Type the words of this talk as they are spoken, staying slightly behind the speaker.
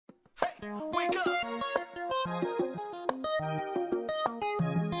Wake up!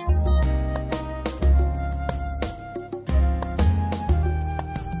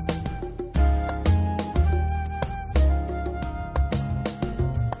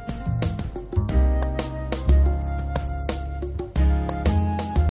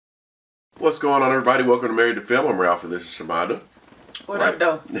 What's going on, everybody? Welcome to Married to Film. I'm Ralph and this is Shamanda. What up,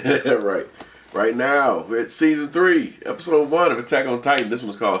 though? Right now, we're at Season 3, Episode 1 of Attack on Titan. This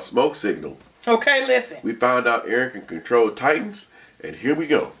one's called Smoke Signal. Okay, listen. We found out Eren can control Titans, and here we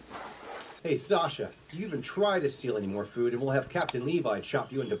go. Hey, Sasha, you even try to steal any more food, and we'll have Captain Levi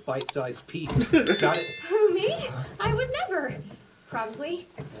chop you into bite-sized pieces. Got it? Who, me? I would never. Probably.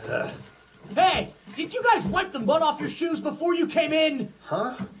 Hey, did you guys wipe the mud off your shoes before you came in?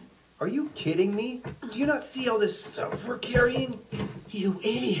 Huh? Are you kidding me? Do you not see all this stuff we're carrying? You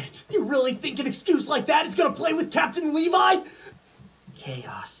idiot. You really think an excuse like that is gonna play with Captain Levi?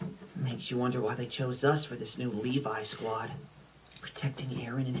 Chaos. Makes you wonder why they chose us for this new Levi squad. Protecting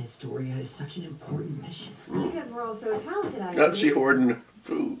Eren and Historia is such an important mission. Because we're all so talented, I She hoarding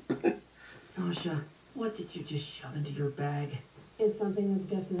food. Sasha, what did you just shove into your bag? It's something that's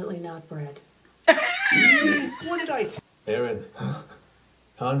definitely not bread. What did I Eren,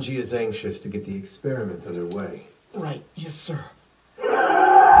 Hanji is anxious to get the experiment underway. Right, yes, sir.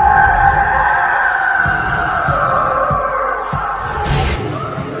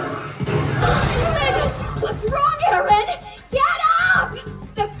 What's wrong, Eren? Get up!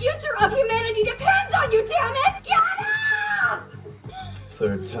 The future of humanity depends on you, damn it! Get up!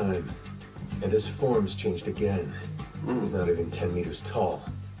 Third time. And his form's changed again. He's not even 10 meters tall.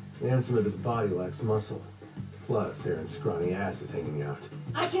 And some of his body lacks muscle. Plus, Eren's scrawny ass is hanging out.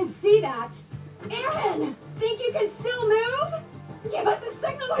 I can see that. Eren! Think you can still move? Give us a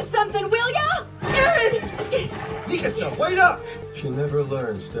signal or something, will ya? Eren! Nika, wait up! She never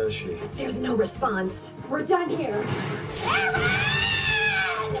learns, does she? There's no response. We're done here.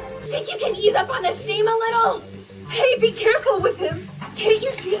 Eren! Think you can ease up on the steam a little? Hey, be careful with him. Can't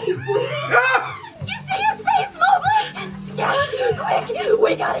you see he's bleeding? You see his face, Mobley? Yeah, quick!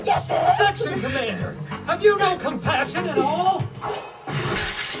 We gotta get this! Section Commander, have you no compassion at all?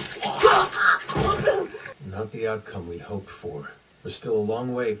 Not the outcome we'd hoped for. We're still a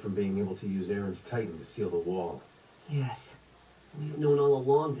long way from being able to use Eren's Titan to seal the wall. Yes. We've known all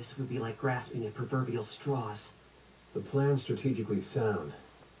along this would be like grasping at proverbial straws. The plan's strategically sound.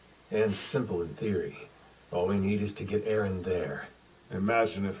 And simple in theory. All we need is to get Eren there.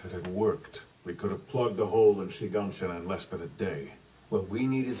 Imagine if it had worked. We could have plugged the hole in Shiganshin in less than a day. What we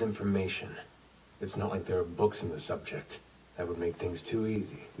need is information. It's not like there are books in the subject. That would make things too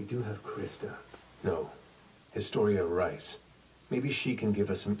easy. We do have Krista. No, Historia Rice. Maybe she can give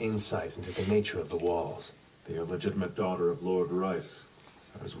us some insight into the nature of the walls. The illegitimate daughter of Lord Rice.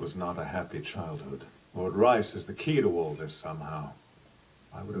 Hers was not a happy childhood. Lord Rice is the key to all this somehow.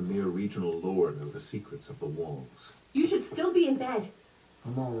 Why would a mere regional lord know the secrets of the walls? You should still be in bed.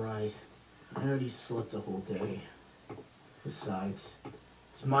 I'm alright. I already slept a whole day. Besides,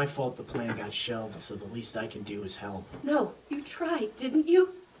 it's my fault the plan got shelved, so the least I can do is help. No, you tried, didn't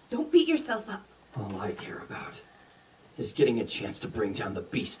you? Don't beat yourself up. All I care about is getting a chance to bring down the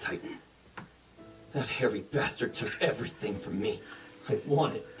Beast Titan. That hairy bastard took everything from me. I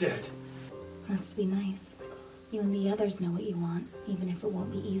want it dead. Must be nice. You and the others know what you want, even if it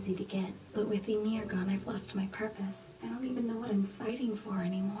won't be easy to get. But with Ymir gone, I've lost my purpose. I don't even know what I'm fighting for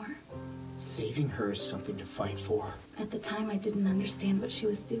anymore. Saving her is something to fight for. At the time, I didn't understand what she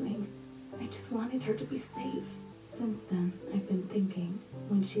was doing. I just wanted her to be safe. Since then, I've been thinking,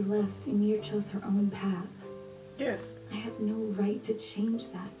 when she left, Ymir chose her own path. Yes. I have no right to change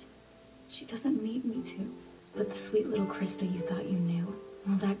that. She doesn't need me to. But the sweet little Krista you thought you knew,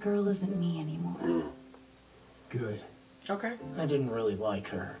 well, that girl isn't me anymore. Good. Okay. I didn't really like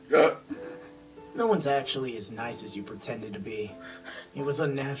her. No one's actually as nice as you pretended to be. It was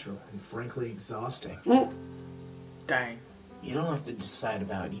unnatural and frankly exhausting. Dang. You don't have to decide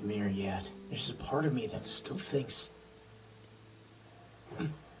about Ymir yet. There's a part of me that still thinks...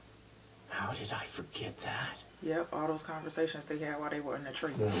 How did I forget that? Yep, all those conversations they had while they were in the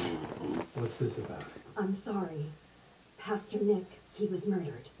tree. What's this about? I'm sorry. Pastor Nick, he was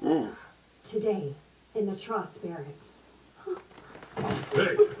murdered. Today, in the Trost barracks.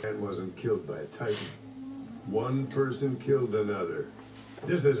 Hey! Man wasn't killed by a Titan. One person killed another.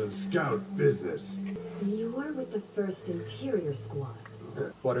 This isn't scout business. You're with the 1st Interior Squad.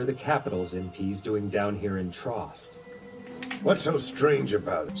 What are the Capitol's MPs doing down here in Trost? What's so strange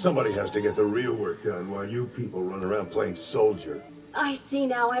about it? Somebody has to get the real work done while you people run around playing soldier. I see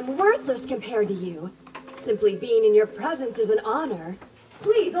now I'm worthless compared to you. Simply being in your presence is an honor.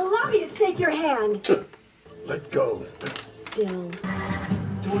 Please allow me to shake your hand. Let go. Still.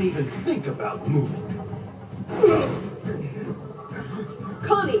 Don't even think about moving.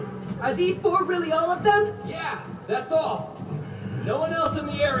 Connie, are these 4 really all of them? Yeah, that's all. No one else in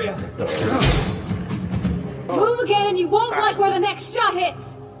the area. Move again and you won't like where the next shot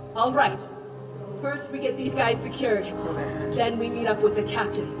hits. All right. First, we get these guys secured. Then we meet up with the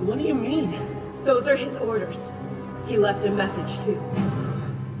captain. What do you mean? Those are his orders. He left a message, too.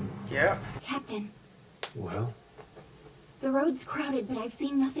 Yeah. Captain, Well, the road's crowded, but I've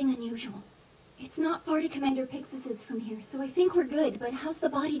seen nothing unusual. It's not far to Commander Pixis's from here, so I think we're good, but how's the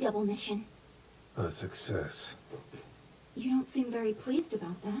body double mission? a success. You don't seem very pleased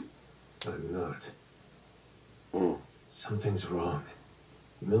about that. I'm not. Mm. Something's wrong.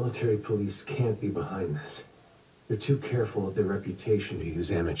 Military police can't be behind this. They're too careful of their reputation to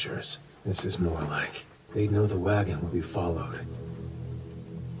use amateurs. This is more like they'd know the wagon would be followed.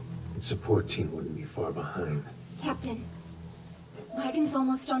 The support team wouldn't be far behind. Captain, wagon's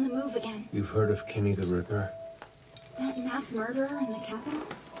almost on the move again. You've heard of Kenny the Ripper? That mass murderer in the capital?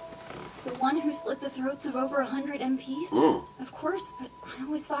 The one who slit the throats of over 100 MPs? Mm. Of course, but I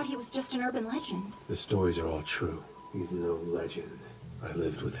always thought he was just an urban legend. The stories are all true. He's no legend. I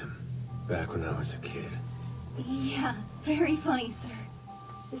lived with him back when I was a kid. Yeah, very funny, sir.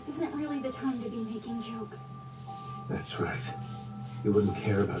 This isn't really the time to be making jokes. That's right. You wouldn't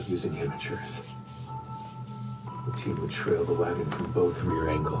care about using amateurs. The team would trail the wagon from both rear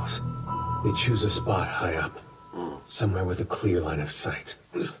angles. They'd choose a spot high up, somewhere with a clear line of sight.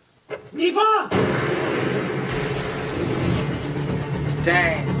 Nifa!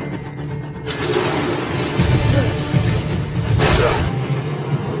 Dang.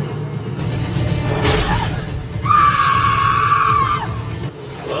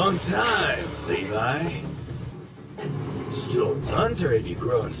 Long time, Levi. Still a hunter if you've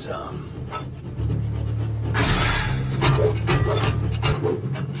grown some.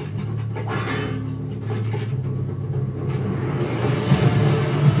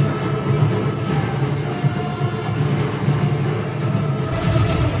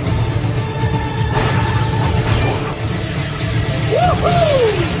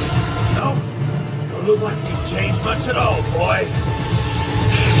 Nope. Don't look like you've changed much at all, boy.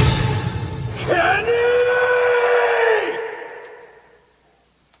 Kenny!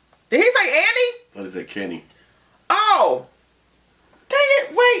 Did he say Andy? I thought he said Kenny. Oh! Dang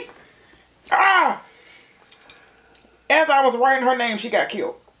it, wait! Ah! As I was writing her name, she got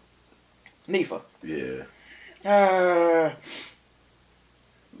killed. Nifa. Yeah.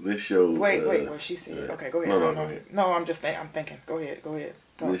 This show. Wait, what she said. Okay, go ahead. No, go ahead. No, I'm just I'm thinking. Go ahead.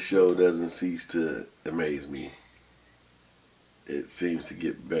 Talk. This show doesn't cease to amaze me. It seems to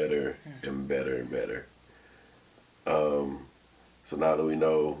get better and better and better. So now that we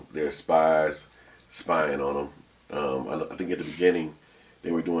know there's spies spying on them, I think at the beginning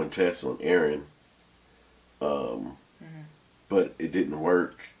they were doing tests on Eren, but it didn't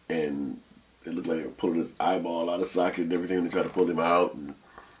work, and it looked like they were pulling his eyeball out of socket and everything. They tried to pull him out. And,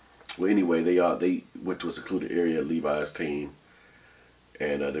 well, anyway, they went to a secluded area, Levi's team,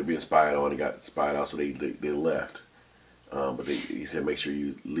 and they're being spied on. They got spied out, so they left. But he said, make sure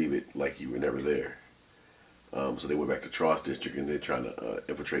you leave it like you were never there. So they went back to Trost District, and they're trying to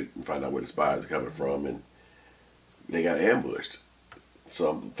infiltrate and find out where the spies are coming from, and they got ambushed. So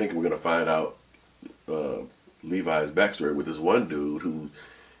I'm thinking we're going to find out Levi's backstory with this one dude who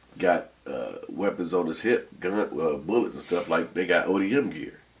got weapons on his hip, bullets and stuff, like they got ODM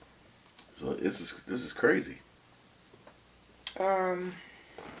gear. So this is crazy.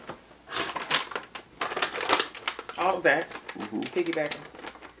 All of that, piggybacking.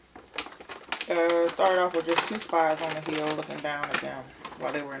 Started off with just 2 spies on the hill looking down at them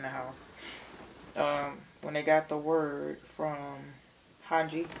while they were in the house. When they got the word from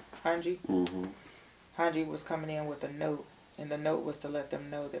Hanji was coming in with a note, and the note was to let them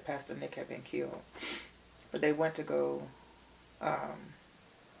know that Pastor Nick had been killed. But they went to go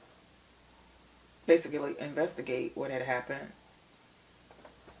basically investigate what had happened.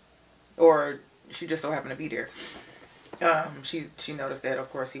 Or she just so happened to be there. She noticed that, of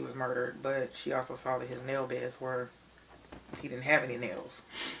course, he was murdered, but she also saw that his nail beds were, he didn't have any nails.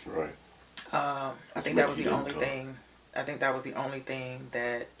 Right. I think that was the only thing. I think that was the only thing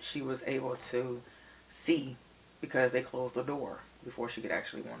that she was able to see, because they closed the door before she could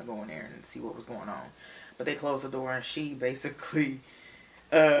actually want to go in there and see what was going on. But they closed the door, and she basically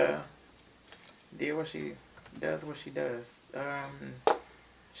did what she does.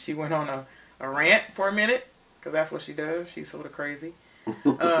 She went on a rant for a minute, because that's what she does. She's sort of crazy.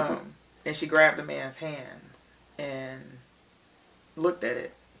 And she grabbed the man's hands and looked at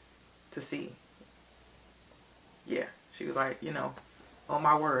it to see. Yeah, she was like, you know, on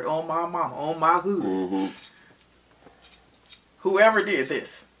my word, on my mama, on my hood. Whoever did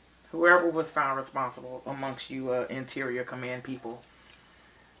this, whoever was found responsible amongst you interior command people,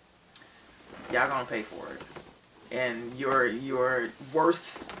 y'all gonna pay for it. And your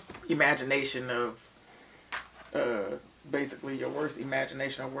worst imagination of basically your worst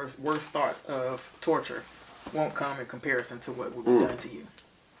imagination or worst thoughts of torture won't come in comparison to what will be done to you.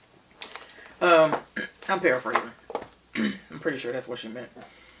 I'm paraphrasing. I'm pretty sure that's what she meant.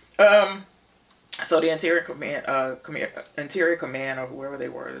 So the interior command or whoever they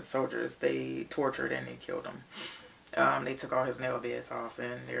were, the soldiers, they tortured and they killed him. They took all his nail beds off,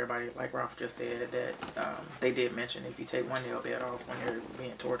 and everybody, like Ralph just said, that they did mention if you take one nail bed off when you're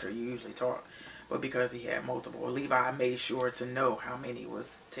being tortured, you usually talk. But because he had multiple, Levi made sure to know how many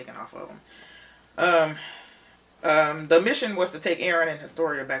was taken off of him. The mission was to take Eren and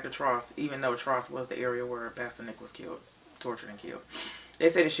Historia back to Tross, even though Tross was the area where Pastor Nick was killed, tortured and killed. They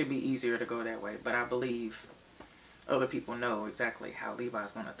said it should be easier to go that way, but I believe other people know exactly how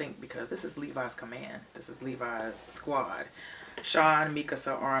Levi's going to think, because this is Levi's command. This is Levi's squad. Sean,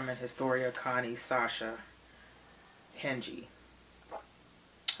 Mikasa, Armin, Historia, Connie, Sasha, Henji,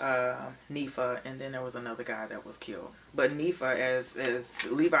 Nifa, and then there was another guy that was killed. But Nifa, as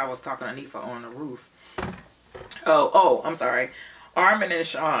Levi was talking to Nifa on the roof. Oh, I'm sorry. Armin and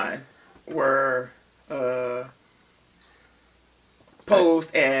Sean were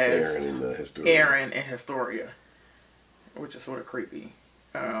posed as Eren and Historia, which is sort of creepy.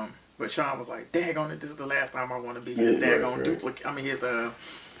 But Sean was like, daggone it, this is the last time I want to be his daggone duplicate. I mean, his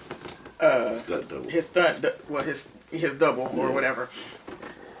his double or whatever.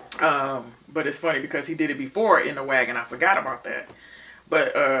 But it's funny because he did it before in the wagon. I forgot about that.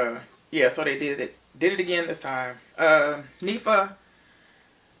 But yeah, so they did it again this time. Nifa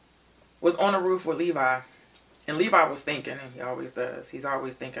was on the roof with Levi, and Levi was thinking, and he always does. He's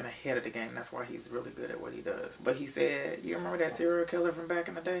always thinking ahead of the game. That's why he's really good at what he does. But he said, "You remember that serial killer from back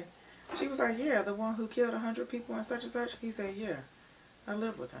in the day?" She was like, "Yeah, the one who killed 100 people and such and such." He said, "Yeah, I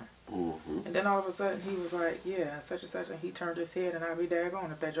lived with him." And then all of a sudden he was like, "Yeah, such and such," and he turned his head, and I'd be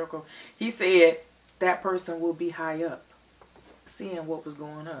daggone if that joker. He said that person will be high up, seeing what was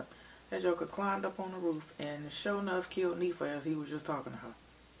going up. That joker climbed up on the roof and sure enough killed Nifa as he was just talking to her.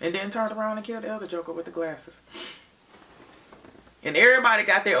 And then turned around and killed the other joker with the glasses. And everybody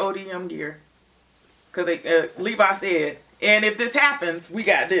got their ODM gear. Because Levi said, and if this happens, we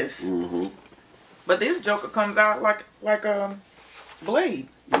got this. But this joker comes out like Blade.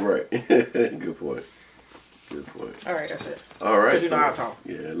 Right. Good point. Good point. All right, that's it. All right. Because you know how to talk.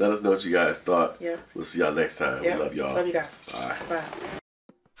 Yeah, let us know what you guys thought. Yeah. We'll see y'all next time. Yeah. We love y'all. Love you guys. Bye. Bye.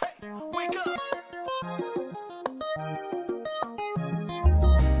 Wake up!